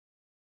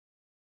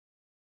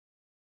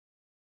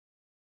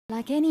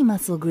Like any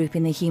muscle group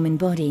in the human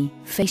body,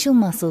 facial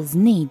muscles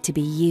need to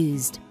be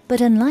used. But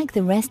unlike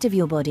the rest of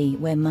your body,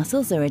 where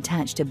muscles are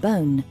attached to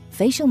bone,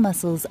 facial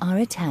muscles are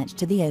attached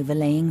to the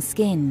overlaying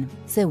skin.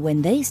 So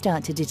when they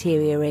start to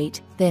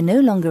deteriorate, they're no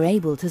longer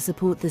able to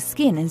support the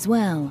skin as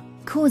well,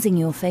 causing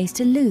your face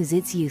to lose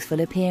its youthful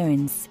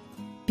appearance.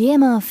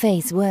 BMR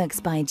Face works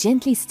by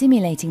gently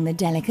stimulating the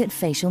delicate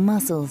facial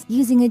muscles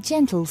using a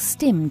gentle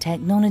stim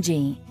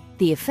technology.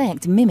 The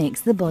effect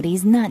mimics the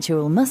body's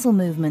natural muscle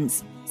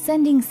movements,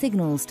 sending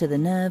signals to the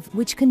nerve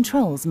which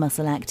controls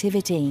muscle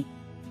activity.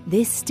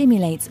 This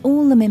stimulates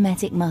all the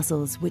mimetic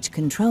muscles which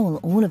control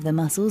all of the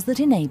muscles that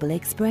enable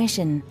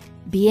expression.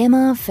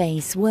 BMR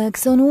Face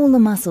works on all the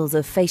muscles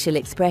of facial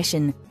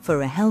expression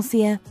for a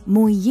healthier,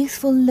 more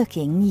youthful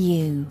looking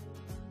you.